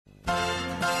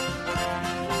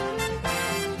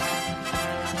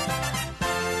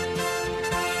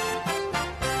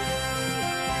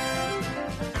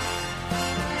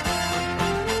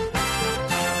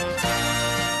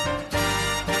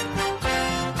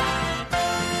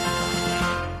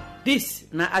This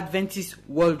na Adventist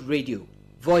World Radio,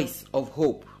 Voice of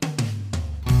Hope.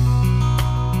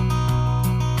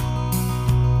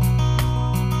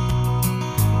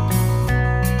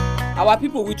 Our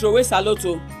people, we throw away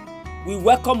saluto. We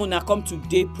welcome una come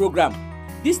today program.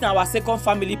 This na our second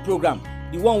family program,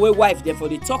 the one where wife therefore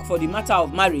they talk for the matter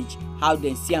of marriage, how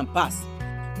they see and pass.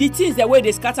 The things the way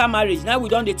they scatter marriage, now we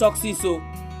don't they talk since so.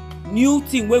 New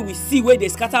thing where we see where they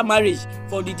scatter marriage,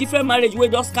 for the different marriage where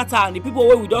they scatter and the people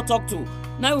where we don't talk to.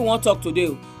 Now we want to talk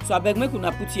today. So I beg make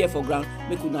una put here for ground,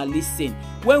 make una listen.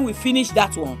 When we finish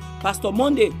that one, Pastor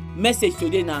Monday message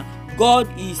today now, God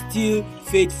is still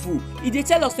faithful. If they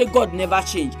tell us that God never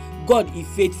change, God is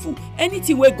faithful.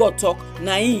 Anything where God talk,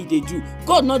 na him they do.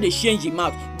 God not they change him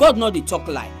out. God not they talk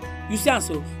lie. You see and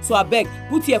so I beg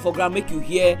put here for ground, make you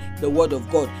hear the word of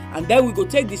God, and then we go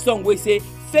take the song where say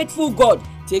faithful God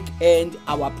take end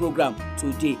our program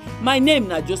today. My name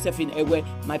na Josephine Ewe.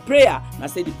 My prayer na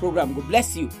say the program go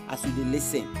bless you as you dey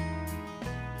listen.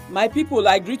 My people,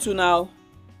 I greet you now.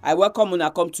 I welcome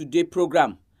una come today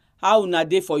program. How una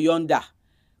dey for yonder?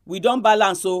 We don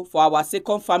balance so for our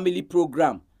second family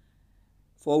program,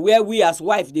 for where we as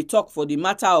wife dey talk for the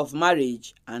matter of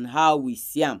marriage and how we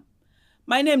see am.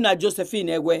 My name na Josephine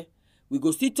Ewe. We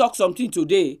go still talk something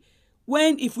today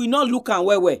when if we not look am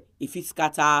well, if it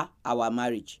scatter our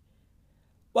marriage.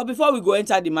 But before we go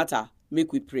enter the matter,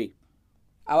 make we pray.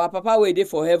 Our Papa wey dey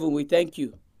for heaven, we thank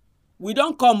you. We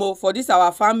don come for this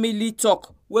our family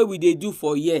talk where we dey do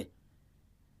for year.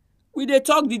 We dey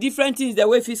talk the different things the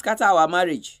way fit scatter our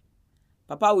marriage.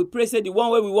 Papa, we pray say the one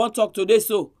where we want talk today,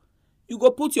 so you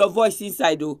go put your voice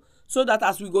inside so that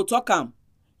as we go talk am,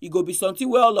 it go be something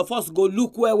where all of us go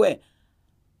look well,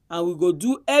 and we go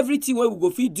do everything where we go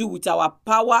fit do with our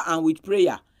power and with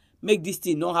prayer. Make this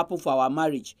thing not happen for our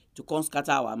marriage, to come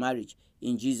scatter our marriage.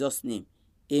 In Jesus' name,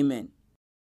 amen.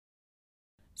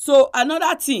 So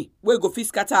another thing where go fit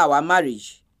scatter our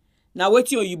marriage, now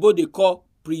wetin Oyibo they call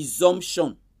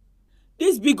presumption.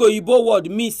 This big Oyibo word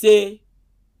mean say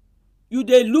you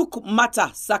dey look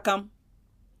matter sakam.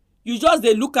 You just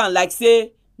dey look am like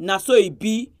say na so e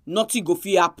be, nothing go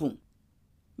fit happen.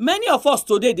 Many of us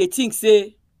today they think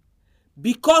say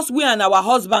because we and our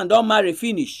husband don't marry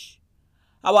finish,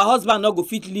 our husband not go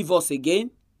fit leave us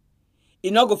again. He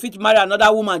not go fit marry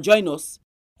another woman join us.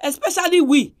 Especially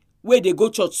we where they go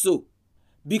church so.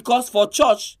 Because for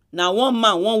church, now one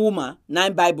man, one woman,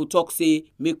 nine Bible talk say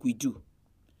make we do.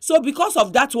 So because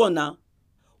of that one now,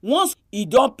 once he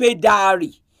don't pay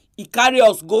dowry, he carry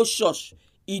us go church,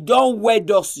 he don't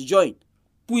wed us join.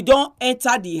 We don't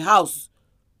enter the house,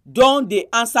 don't they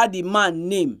answer the man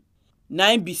name.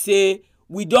 Nine be say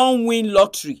we don't win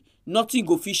lottery, nothing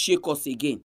go fit shake us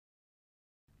again.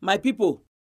 My people,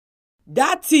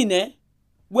 that thing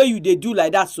where you they do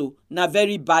like that so na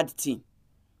very bad thing.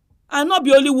 And not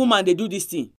be only woman they do this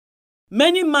thing.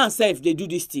 Many man self they do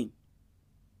this thing.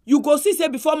 You go see say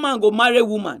before man go marry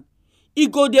woman, he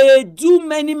go they do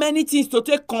many things to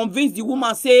take convince the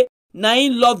woman say na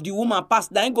him love the woman pass,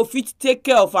 na him go fit take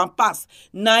care of and pass,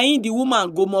 na him the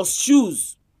woman go must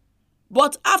choose.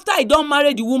 But after he don't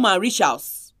marry the woman reach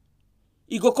house,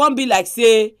 he go come be like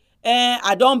say,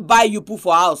 I don't buy you put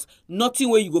for house, nothing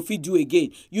where you go fit do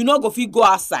again. You not go fit go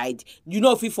outside, you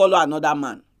not fit follow another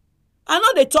man. I know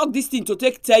they talk this thing to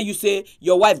tell you say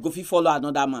your wife go fit follow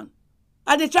another man.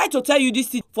 And they try to tell you this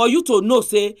thing for you to know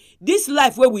say this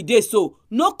life where we dey so,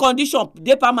 no condition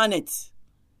dey permanent.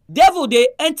 Devil they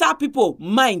enter people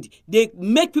mind, they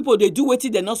make people they do what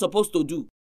they're not supposed to do.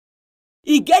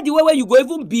 He get the way where you go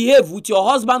even behave with your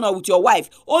husband or with your wife,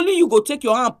 only you go take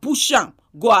your hand, push am,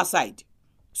 go outside.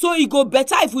 So it go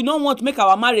better if we don't want to make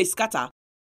our marriage scatter.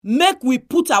 Make we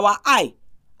put our eye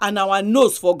and our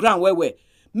nose for ground where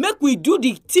make we do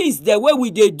the things the way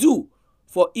we they do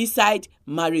for inside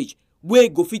marriage, where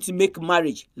go fit to make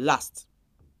marriage last.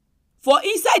 For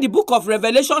inside the book of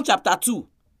Revelation chapter 2,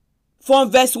 from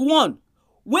verse 1,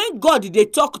 when God they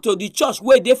talk to the church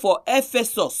where they for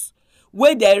Ephesus,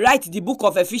 where they write the book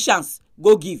of Ephesians,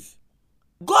 go give.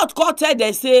 God called tell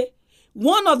them say,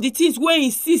 one of the things where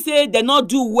he see say they not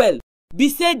do well, be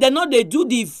say they not they do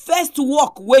the first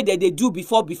work where they do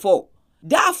before.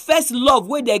 That first love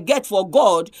where they get for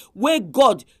God, where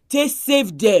God take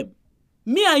save them.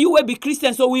 Me and you will be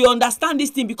Christians, so we understand this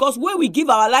thing, because when we give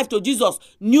our life to Jesus,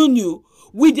 new,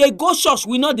 we dey go church,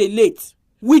 we not dey late.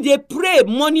 We dey pray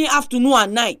morning, afternoon,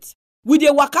 and night. We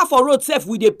dey waka for road safe,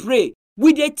 we dey pray.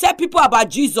 We dey tell people about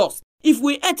Jesus. If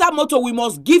we enter motor, we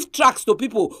must give tracts to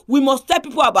people. We must tell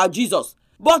people about Jesus.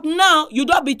 But now, you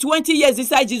don't be 20 years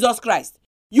inside Jesus Christ.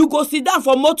 You go sit down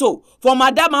for motor, from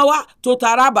Adamawa to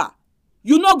Taraba.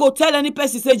 You not go tell any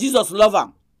person say Jesus love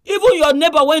him. Even your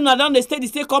neighbor when una don dey stay the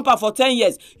same compound for 10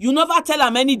 years, you never tell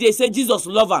am any day say Jesus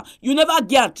love am. You never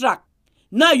get am track.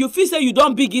 Now you feel say you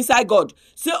don big inside God.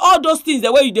 Say all those things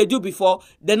the way you dey do before,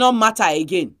 they no matter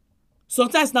again.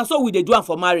 Sometimes na so we dey do am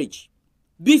for marriage.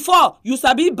 Before, you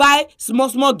sabi buy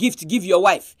small gift give your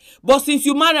wife. But since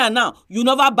you marry her now, you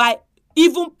never buy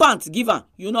even pants give am.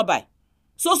 You no buy.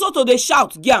 So to dey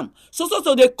shout, gam. So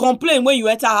to dey complain when you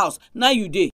enter house. Now you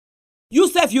dey. You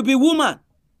sef, you be woman.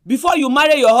 Before you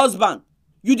marry your husband,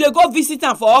 you dey go visit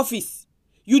am for office.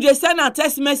 You dey send am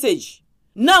text message.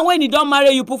 Now when he don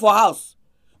marry you put for house,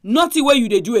 nothing wey you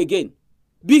dey do again.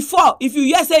 Before, if you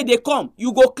hear say e dey come,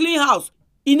 you go clean house.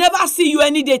 He never see you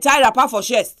any day tie wrapper for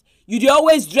chest. You dey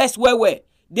always dress well.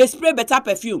 Dey spray better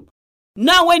perfume.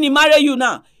 Now when he marry you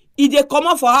now, he dey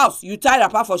comot for house, you tie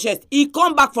wrapper for chest. He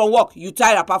come back from work, you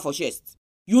tie wrapper for chest.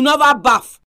 You never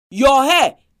baff. Your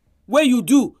hair wey you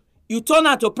do, you turn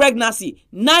am to pregnancy.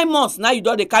 9 months now you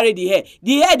don dey carry the hair.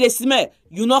 The hair dey smell,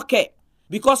 you no care.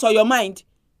 Because of your mind,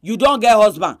 you don get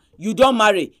husband, you don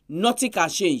marry, nothing can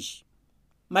change.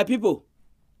 My people,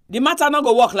 the matter no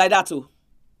go work like that o.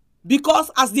 Because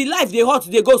as the life dey hot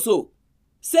dey go so,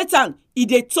 Satan, he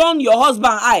dey turn your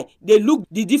husband eye, dey look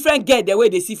the different girl the way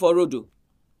they see for road o.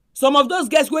 Some of those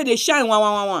girls wey dey shine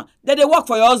one, they dey work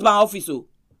for your husband office o.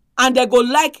 And they go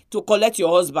like to collect your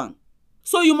husband.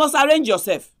 So you must arrange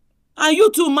yourself. And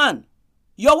you too, man.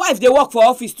 Your wife dey work for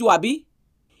office too, abi?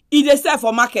 E dey sell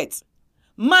for market.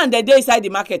 Man dey inside the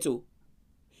market o.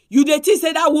 You dey think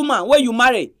say that woman wey you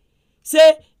marry,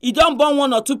 say e don born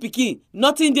 1 or 2 pikin,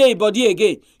 nothing dey im body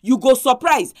again. You go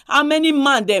surprise how many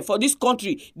man dem for this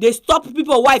country dey stop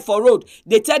people wife for road.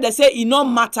 Dey tell dem say e no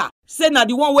matter. Say na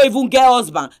the one wey even get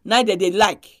husband, na dem dey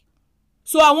like.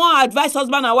 So I wan advise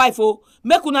husband and wife o,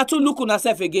 make una too look una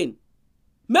sef again.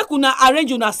 Make una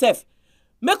arrange una sef.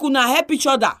 Make una help each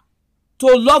other to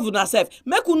love una sef.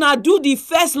 Make una do the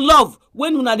first love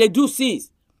when una dey do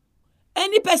since.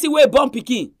 Any person wey born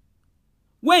pikin,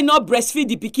 wey not breastfeed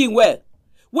the pikin well,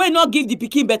 wey not give the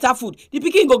pikin better food, the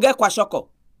pikin go get kwashiorkor.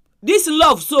 This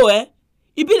love so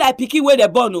e be like pikin wey dey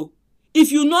born o.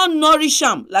 If you not nourish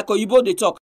am like oyibo dey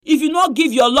talk, if you not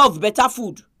give your love better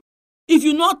food, if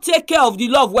you not take care of the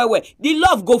love well, the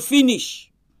love go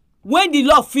finish. When the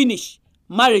love finish,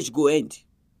 marriage go end.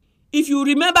 If you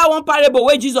remember one parable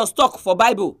wey Jesus talk for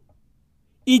Bible,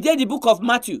 e dey the book of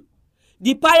Matthew,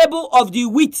 the parable of the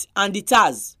wheat and the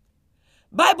tares.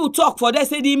 Bible talk for there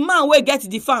say the man wey get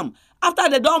the farm, after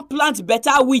they don plant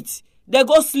better wheat, they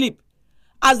go sleep.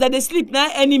 As they dey sleep, na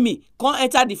enemy come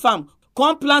enter the farm,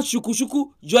 come plant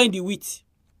shuku join the wheat.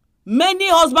 Many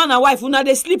husband and wife una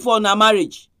dey sleep for una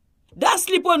marriage. That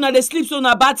sleep wey una dey sleep so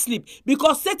na bad sleep,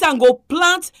 because Satan go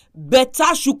plant better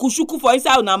shuku for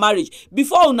inside una marriage.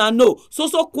 Before una know, so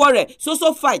quarrel,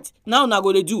 so fight, now una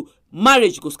go dey do,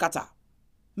 marriage go scatter.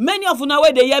 Many of una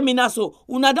wey dey hear me now so,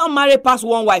 una don marry pass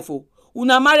one wife o.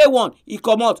 Una marry one, e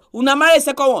comot. Una marry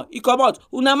second one, e comot.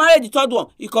 Una marry the third one,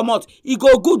 e comot. E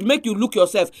go good make you look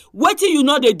yourself. Wetin you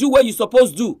no dey do wey you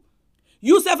suppose do.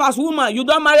 You sef as woman, you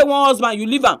don marry one husband, you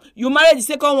leave am. You marry the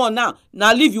second one now,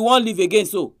 na leave you wan live again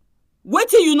so.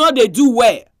 Wetin you no dey do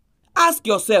well? Ask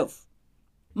yourself.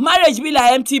 Marriage be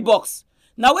like empty box.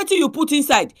 Na wetin you put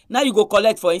inside, now you go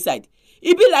collect for inside.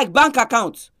 E be like bank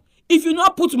account. If you no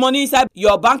put money inside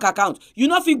your bank account, you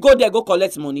no fit go there go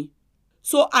collect money.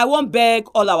 So I wan beg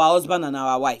all our husband and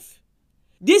our wife.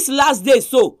 This last day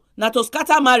so, na to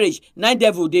scatter marriage, na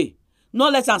devil dey. No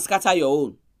let am scatter your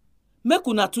own. Make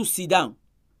una two sit down.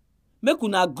 Make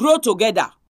una grow together.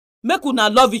 Make una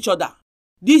love each other.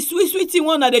 The sweet thing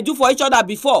una dey do for each other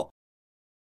before,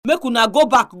 make una go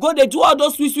back, go dey do all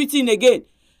those sweet thing again.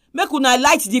 Make una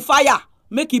light the fire,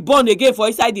 make e burn again for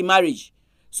inside the marriage,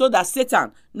 so that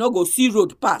Satan no go see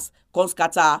road pass, come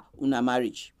scatter una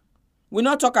marriage. We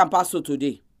not talk and pass so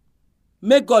today.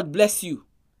 May God bless you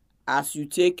as you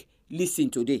take listen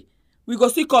today. We go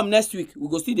still come next week. We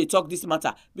go still dey talk this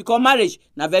matter, because marriage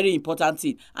na very important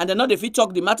thing, and they no dey fit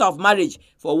talk the matter of marriage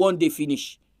for one day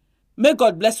finish. May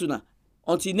God bless una.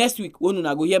 Until next week, when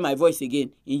una go hear my voice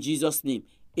again, in Jesus' name,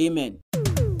 amen.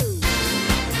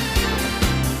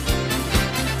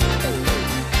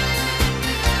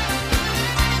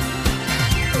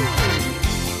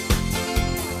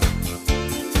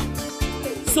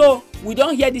 So we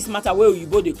don't hear this matter where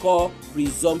oyibo dey call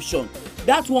presumption.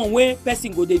 That one where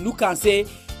person go dey look and say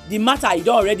the matter e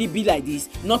don already be like this,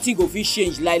 nothing go fit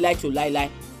change lie to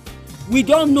lie. We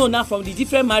don't know now from the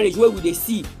different marriage where we dey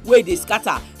see, where they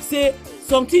scatter, say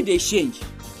something dey change.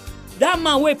 That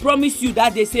man wey promise you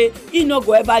that they say he no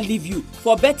go ever leave you,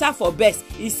 for better for best,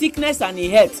 in sickness and in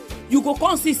health, you go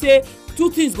come see say 2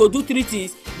 things go do 3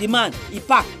 things, the man he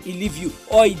pack he leave you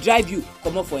or he drive you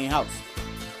comot for him house.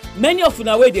 Many of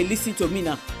una wey dey lis ten to me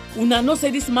now, una know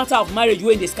say this matter of marriage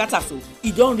wey dey scatter so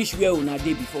e don reach where una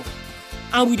dey before,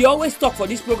 and we dey always talk for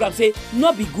this program say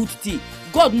no be good thing.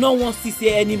 God no wan see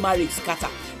say any marriage scatter,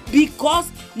 because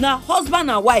na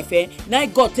husband and wife na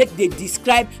God take dey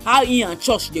describe how he and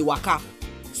church dey waka.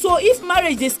 So if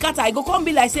marriage dey scatter, e go come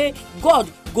be like say God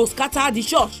go scatter the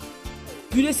church.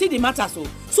 You dey see the matter so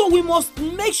we must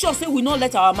make sure say we no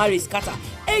let our marriage scatter.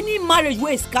 Any marriage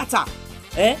wey scatter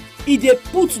e dey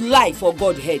put lie for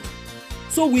God head.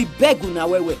 So we beg una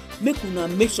well make una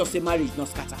make sure say marriage no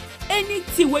scatter.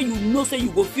 Anything wey you know say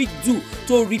you go fit do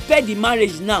to repair the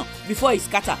marriage now before e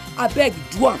scatter, abeg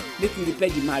do am make you repair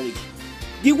the marriage.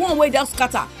 The one wey don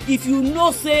scatter, if you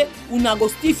know say una go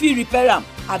still fit repair am,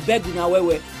 abeg una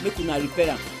well make una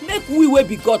repair am. Make we wey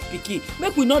be God pikin,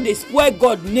 make we no dey spoil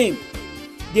God name,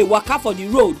 dey waka for the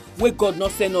road wey God no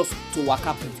send us to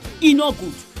waka put. E no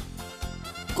good.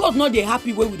 God no dey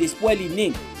happy wey we dey spoil him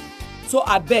name. So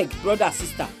abeg brother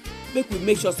sister, make we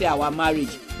make sure say our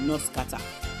marriage no scatter.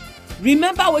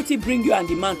 Remember wetin bring you and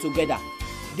the man together.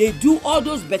 Dey do all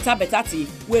those better things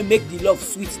wey make the love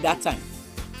sweet that time.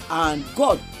 And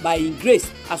God by him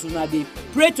grace, as una dey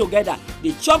pray together,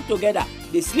 dey chop together,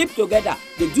 dey sleep together,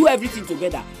 dey do everything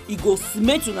together, e go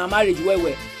cement una marriage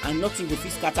well and nothing go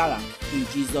fit scatter am in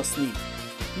Jesus name.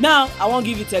 Now I wan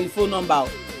give you telephone number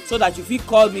so that you fit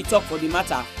call me talk for the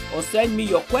matter or send me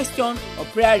your question or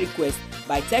prayer request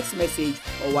by text message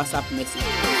or WhatsApp message.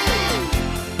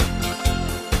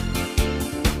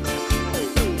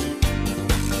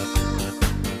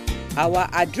 Our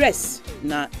address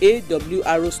na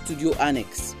AWR Studio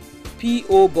Annex,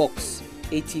 P.O. Box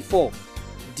 84,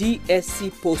 DSC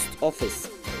Post Office,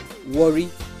 Warri,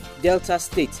 Delta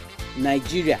State,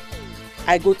 Nigeria.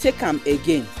 I go take am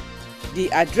again.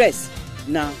 The address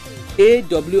na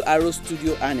AWR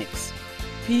Studio Annex,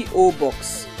 P.O.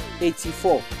 Box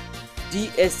 84,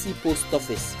 DSC Post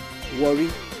Office, Warri,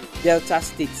 Delta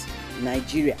State,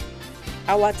 Nigeria.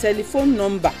 Our telephone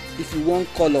number if you wan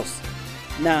call us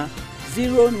na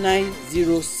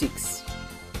 0906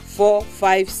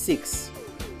 456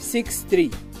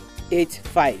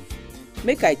 6385.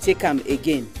 Make I take am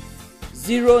again.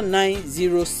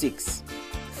 0906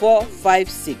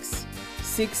 456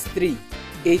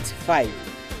 6385.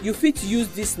 You fit use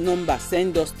this number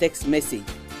send us text message,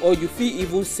 or you fit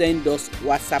even send us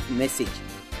WhatsApp message.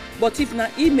 But if na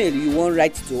email you wan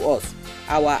write to us,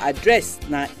 our address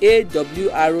na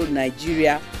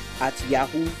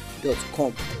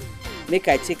awrnigeria@yahoo.com. Make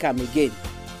I take am again.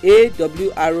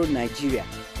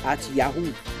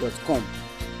 awrnigeria@yahoo.com.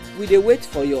 We dey wait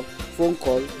for your phone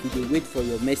call, we dey wait for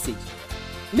your message.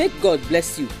 Make God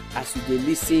bless you as you dey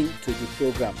listen to the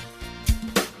program.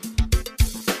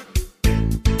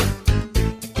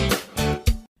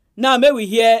 Now may we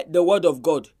hear the word of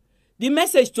God. The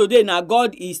message today na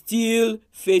God is still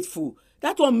faithful.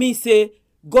 That one mean say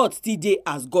God still dey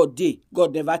as God dey.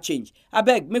 God never change.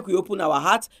 Abeg, make we open our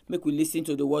heart, make we listen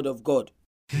to the word of God.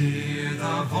 Hear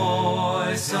the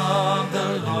voice of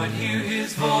the Lord, hear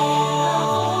his voice.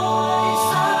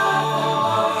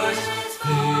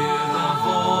 Hear the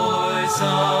voice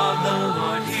of the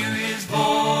Lord, hear his voice.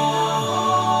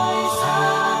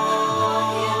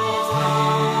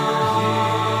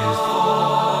 Hear his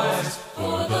voice.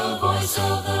 For the voice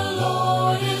of the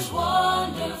Lord is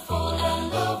wonderful,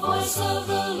 and the voice of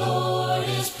the Lord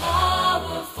is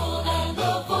powerful, and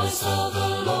the voice of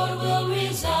the Lord will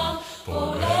resound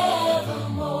forevermore.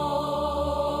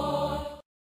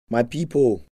 My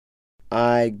people,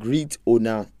 I greet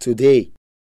una today.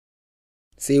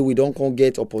 Say we don't come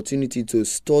get opportunity to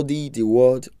study the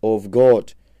word of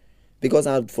God, because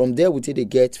from there we take to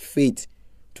get faith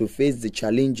to face the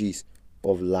challenges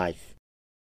of life.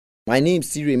 My name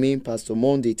still remain Pastor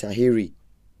Monday Tahiri.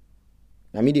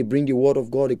 Now me they bring the word of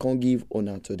God they can't give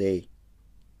una today.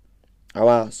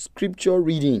 Our scripture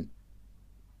reading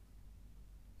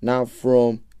now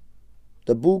from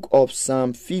the book of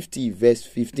Psalm 50 verse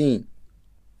 15.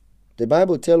 The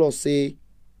Bible tell us say,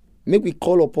 make we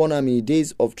call upon him in the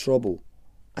days of trouble,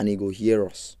 and he go hear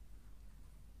us.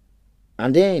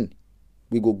 And then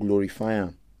we go glorify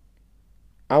him.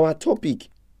 Our topic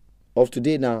of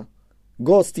today now,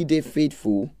 God still dey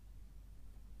faithful.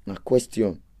 Now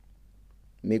question,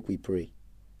 make we pray.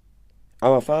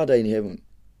 Our Father in heaven,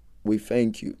 we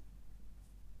thank you.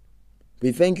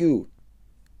 We thank you.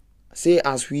 Say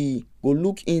as we go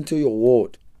look into your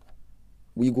word,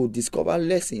 we go discover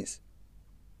lessons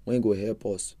when go help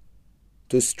us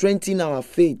to strengthen our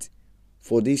faith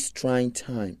for this trying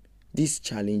time, this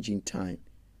challenging time.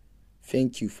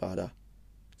 Thank you, Father.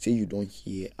 say you don't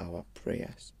hear our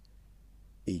prayers.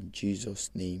 In Jesus'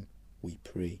 name we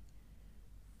pray.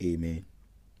 Amen.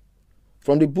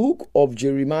 From the book of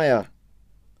Jeremiah,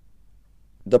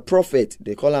 the prophet,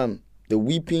 they call him the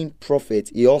weeping prophet,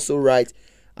 he also writes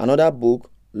another book,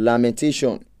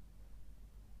 Lamentation.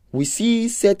 We see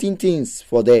certain things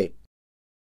for there.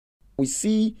 We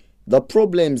see the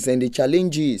problems and the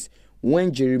challenges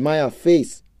when Jeremiah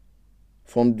faced.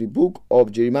 From the book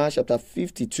of Jeremiah chapter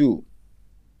 52,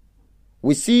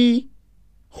 we see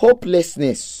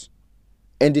hopelessness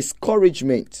and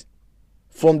discouragement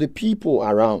from the people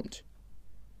around.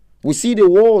 We see the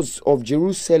walls of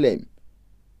Jerusalem,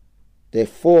 they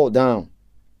fall down.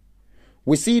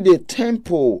 We see the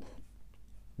temple,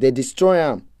 they destroy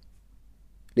them,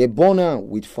 they burn them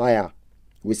with fire.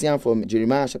 We see them from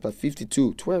Jeremiah chapter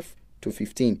 52, 12 to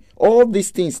 15. All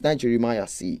these things that Jeremiah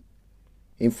see.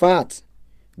 In fact,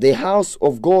 the house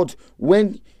of God,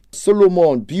 when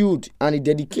Solomon built and he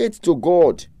dedicates to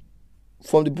God,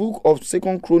 from the book of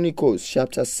 2 Chronicles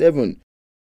chapter 7,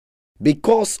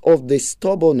 because of the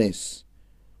stubbornness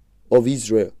of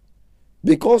Israel,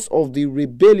 because of the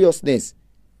rebelliousness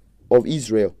of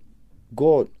Israel,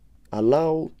 God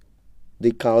allowed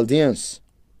the Chaldeans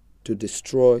to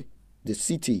destroy the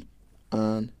city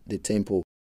and the temple.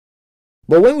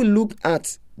 But when we look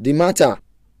at the matter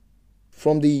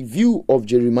from the view of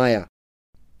Jeremiah,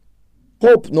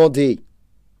 hope not day.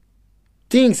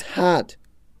 Things hard,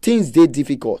 things they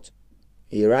difficult.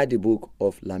 He write the book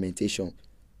of Lamentation.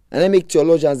 And I make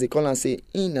theologians, they call and say,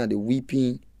 in are the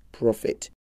weeping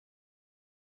prophet.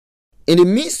 In the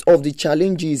midst of the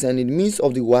challenges and in the midst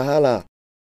of the wahala,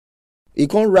 he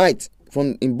can write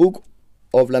from in book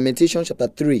of Lamentation chapter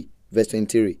 3, verse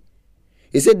 23.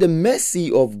 He said, the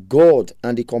mercy of God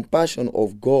and the compassion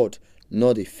of God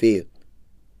not they fail.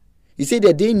 He said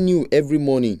that they knew every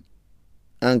morning,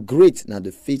 and great now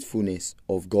the faithfulness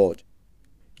of God.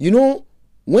 You know,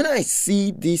 when I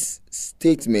see this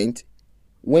statement,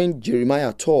 when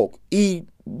Jeremiah talk, he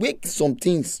wakes some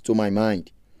things to my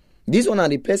mind. This one are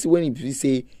the person when he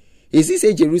say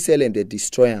Jerusalem they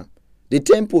destroy him, the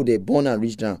temple they burn and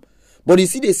reach down. But you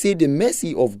see they say the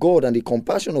mercy of God and the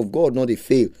compassion of God not they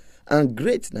fail, and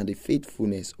great now the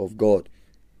faithfulness of God.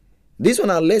 This one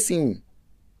are lesson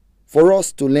for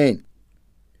us to learn.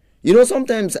 You know,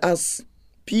 sometimes as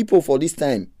people for this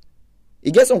time,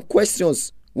 it gets some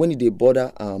questions when they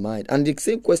bother our mind, and the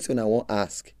same question I want to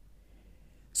ask.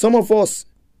 Some of us,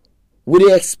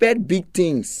 we expect big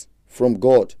things from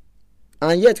God,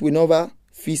 and yet we never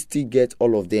still get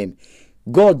all of them.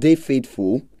 God, they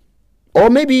faithful. Or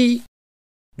maybe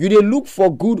you they look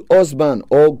for good husband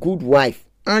or good wife,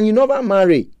 and you never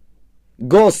marry.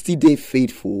 God still they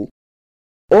faithful.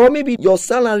 Or maybe your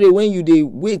salary when you they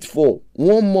wait for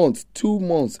 1 month, 2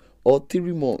 months, or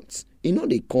 3 months,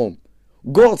 they come.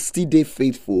 God still they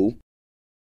faithful.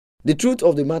 The truth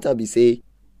of the matter be say,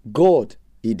 God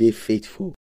is they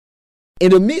faithful.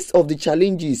 In the midst of the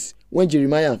challenges when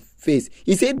Jeremiah faced,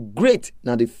 he said, great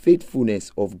now the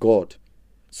faithfulness of God.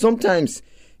 Sometimes,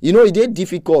 it is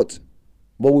difficult,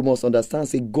 but we must understand,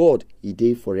 say, God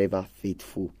is forever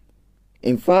faithful.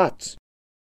 In fact,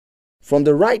 from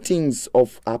the writings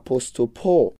of Apostle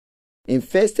Paul, in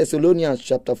 1 Thessalonians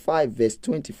chapter 5, verse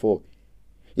 24,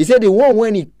 he said, the one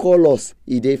when he call us,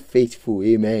 he is faithful.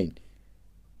 Amen.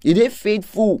 He is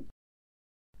faithful.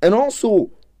 And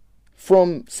also,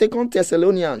 from 2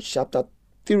 Thessalonians chapter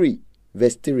 3,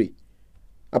 verse 3,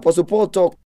 Apostle Paul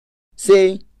talk,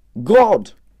 say,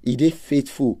 God is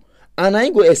faithful, and I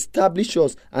go establish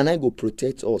us, and I go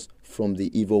protect us from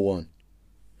the evil one.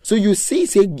 So you see,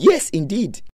 say, yes,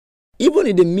 indeed. Even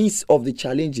in the midst of the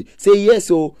challenge, say, yes,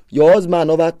 so your husband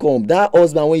never come. That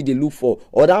husband when you look for,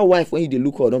 or that wife when you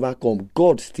look for never come.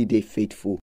 God still dey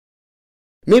faithful.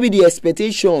 Maybe the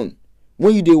expectation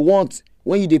when you want,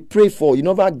 when you pray for, you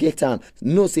never get them.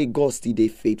 No, say God still dey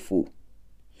faithful.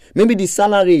 Maybe the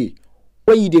salary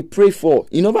when you pray for,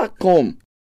 you never come.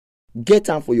 Get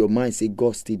them for your mind. Say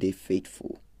God still dey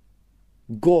faithful.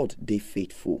 God dey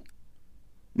faithful.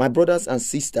 My brothers and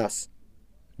sisters,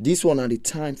 this one are the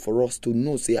time for us to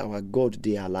know, say, our God,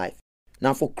 they are alive.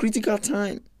 Now, for critical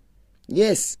time,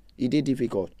 yes, it is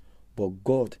difficult, but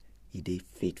God, it is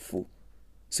faithful.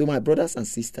 So, my brothers and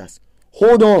sisters,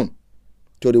 hold on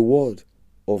to the word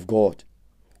of God.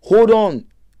 Hold on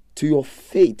to your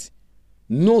faith.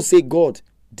 Know, say, God,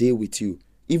 they with you.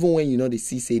 Even when you know the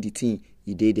see, say the thing,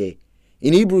 he did there.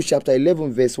 In Hebrews chapter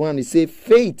 11, verse 1, it says,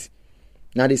 faith,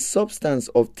 now the substance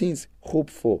of things hoped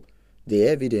for, the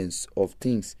evidence of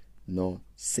things not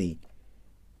seen.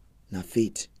 Now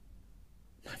faith.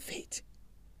 Now faith.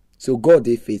 So God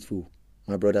is faithful,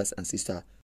 my brothers and sisters.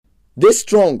 Dey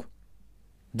strong,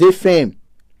 dey firm,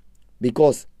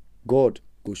 because God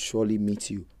will surely meet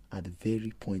you at the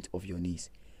very point of your needs.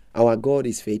 Our God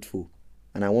is faithful,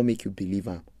 and I want to make you believe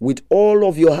him with all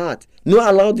of your heart. No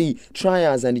allow the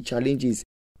trials and the challenges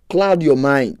cloud your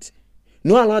mind.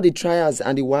 No allow the trials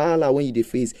and the wahala when you dey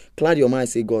face cloud your mind.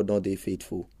 Say God not dey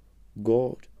faithful.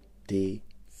 God dey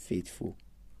faithful.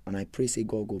 And I pray, say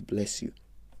God will bless you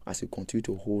as you continue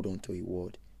to hold on to a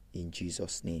word in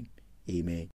Jesus' name.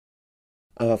 Amen.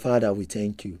 Our Father, we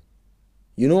thank you.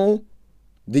 You know,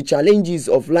 the challenges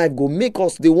of life go make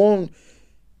us the one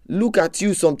look at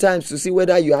you sometimes to see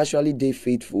whether you actually dey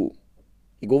faithful.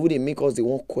 It go really make us the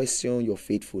one question your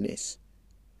faithfulness.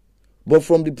 But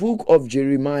from the book of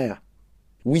Jeremiah,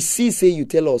 we see, say, you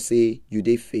tell us, say, you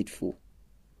dey faithful.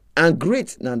 And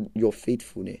great than your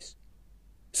faithfulness.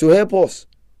 So help us.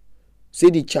 Say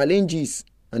the challenges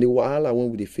and the wahala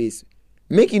when we dey face,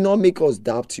 make it not make us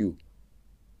doubt you.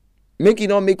 Make it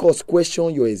not make us question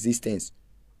your existence.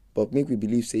 But make we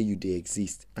believe, say, you dey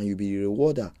exist. And you be the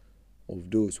rewarder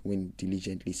of those when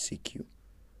diligently seek you.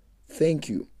 Thank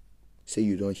you. Say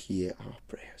you don't hear our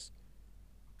prayers.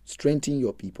 Strengthen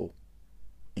your people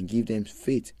and give them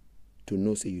faith to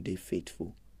know, say, you dey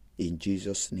faithful. In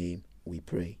Jesus' name we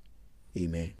pray.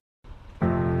 Amen.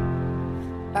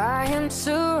 I am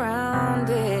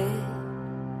surrounded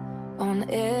on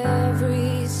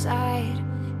every side.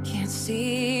 Can't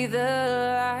see the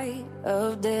light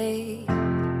of day,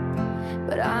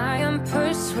 but I am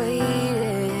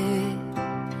persuaded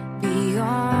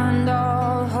beyond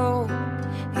all hope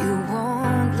you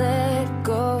won't let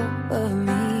go of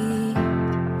me.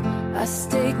 I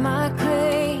stake my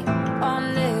claim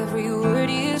on every word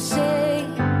you say.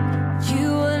 You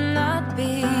will not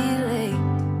be late.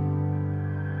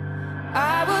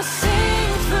 I will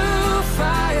sing through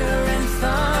fire and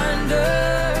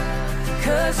thunder,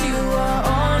 'cause you are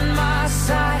on my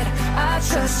side. I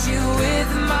trust you with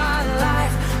my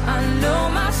life. I know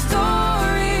my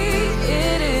story,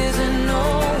 it isn't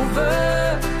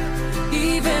over.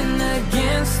 Even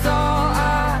against all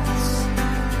odds,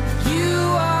 you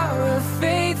are a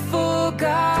faithful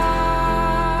God.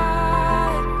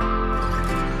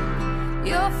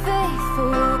 You're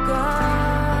faithful God.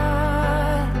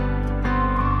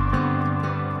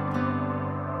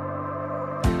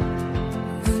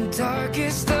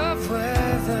 Darkest of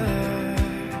weather,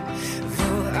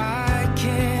 though I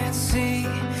can't see,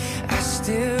 I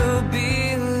still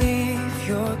believe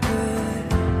you're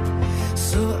good.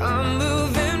 So I'm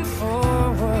moving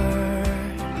forward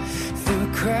through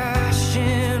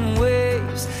crashing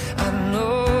waves. I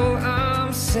know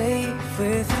I'm safe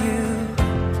with you.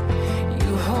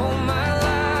 You hold my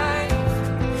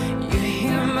life, you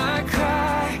hear my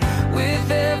cry with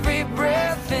every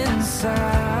breath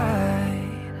inside.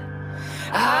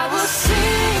 I will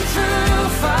sing through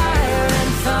fire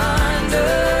and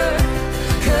thunder,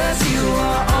 'cause you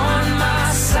are on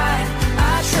my side.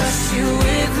 I trust you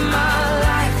with my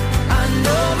life. I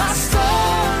know my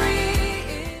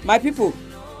story. My people,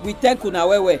 we thank una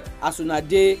well as una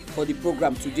dey for the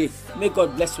program today. May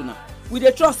God bless una. We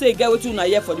dey trust say get wetin una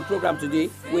hear for the program today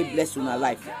wey bless una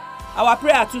life. Our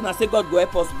prayer too na say God go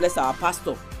help us bless our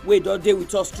pastor wey don dey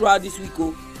with us throughout this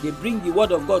week. They bring the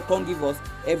word of God come give us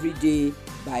every day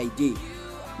by day.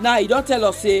 Now he don tell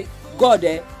us say God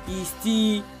is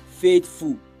still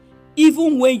faithful.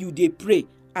 Even when you dey pray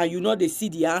and you no dey see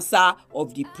the answer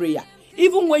of the prayer.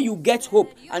 Even when you get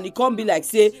hope and it come be like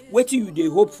say wetin you dey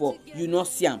hope for you no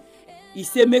see am. He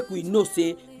say make we know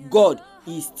say God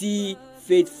is still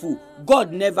faithful.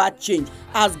 God never change.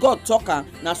 As God talk am,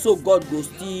 na so God go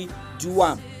still do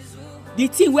am. The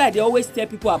thing wey I dey always tell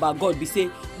people about God be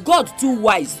say God too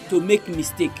wise to make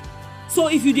mistake. So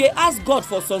if you dey ask God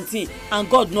for something and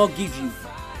God no give you,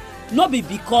 no be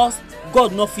because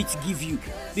God no fit give you,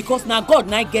 because na God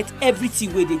na get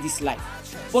everything wey dey this life,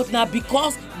 but na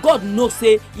because God know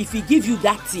say if he give you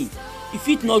that thing, e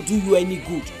fit not do you any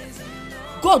good.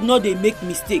 God no dey make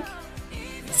mistake.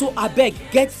 So abeg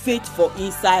get faith for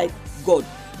inside God.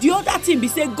 The other thing be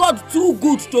say God too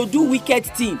good to do wicked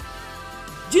thing.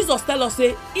 Jesus tell us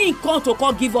say he come to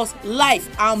come give us life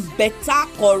and better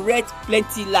correct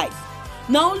plenty life.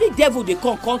 Na only devil dey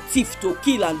come thief to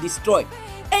kill and destroy.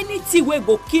 Anything wey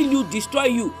go kill you, destroy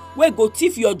you, wey go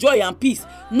thief your joy and peace,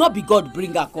 no be God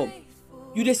bring am come.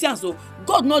 You dey see am so?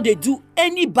 God no dey do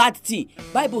any bad thing.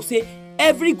 Bible say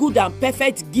every good and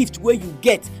perfect gift wey you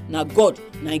get na God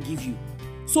na give you.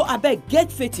 So abeg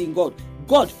get faith in God.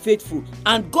 God faithful,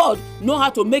 and God know how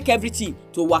to make everything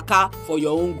to waka for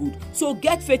your own good. So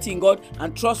get faith in God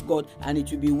and trust God, and it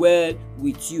will be well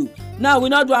with you. Now we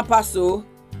not do am pass so.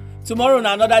 Tomorrow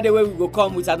na another day wey we go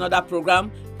come with another program.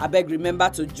 Abeg remember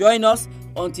to join us.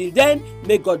 Until then,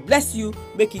 may God bless you,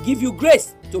 make He give you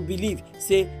grace to believe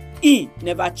say He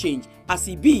never change. As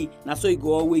He be, na so He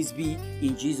go always be,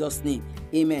 in Jesus' name.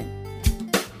 Amen.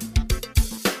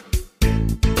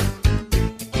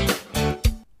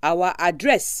 Our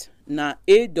address na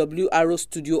AWR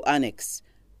Studio Annex,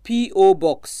 P.O.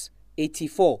 Box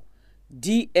 84,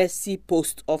 DSC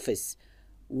Post Office,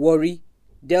 Warri,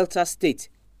 Delta State,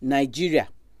 Nigeria.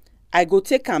 I go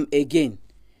take am again.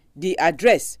 The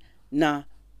address na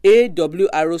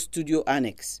AWR Studio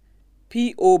Annex,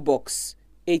 P.O. Box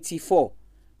 84,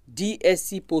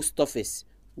 DSC Post Office,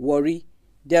 Warri,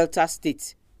 Delta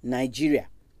State, Nigeria.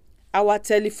 Our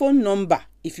telephone number,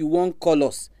 if you wan call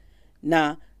us,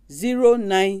 na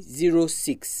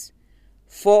 0906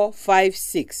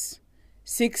 456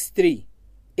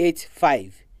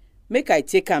 6385. Make I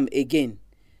take am again.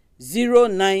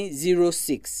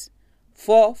 0906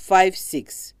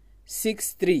 456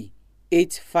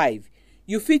 6385.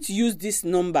 You fit use this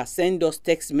number send us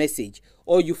text message,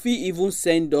 or you fit even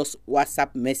send us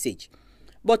WhatsApp message.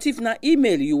 But if na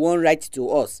email you wan write to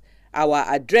us, our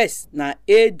address na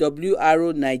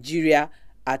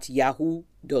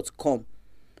awronigeria@yahoo.com.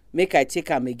 Make I take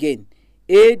am again.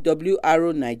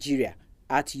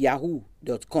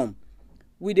 awronigeria@yahoo.com.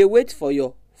 We dey wait for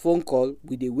your phone call,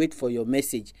 we dey wait for your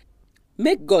message.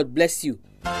 Make God bless you.